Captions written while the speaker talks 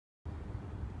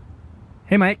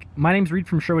Hey Mike, my name's Reed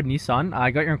from Sherwood Nissan.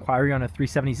 I got your inquiry on a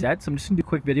 370Z, so I'm just going to do a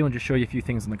quick video and just show you a few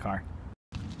things in the car.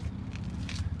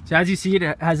 So as you see,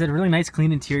 it has a really nice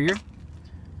clean interior.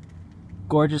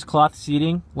 Gorgeous cloth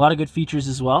seating, a lot of good features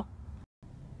as well.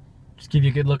 Just give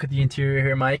you a good look at the interior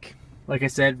here, Mike. Like I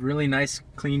said, really nice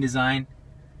clean design,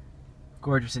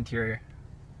 gorgeous interior.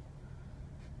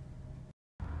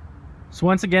 So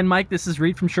once again, Mike, this is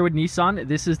Reed from Sherwood Nissan.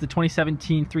 This is the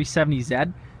 2017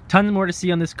 370Z. Tons more to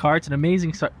see on this car. It's an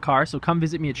amazing car, so come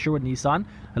visit me at Sherwood Nissan.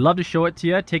 I'd love to show it to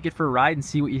you, take it for a ride and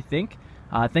see what you think.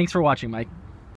 Thanks for watching, Mike.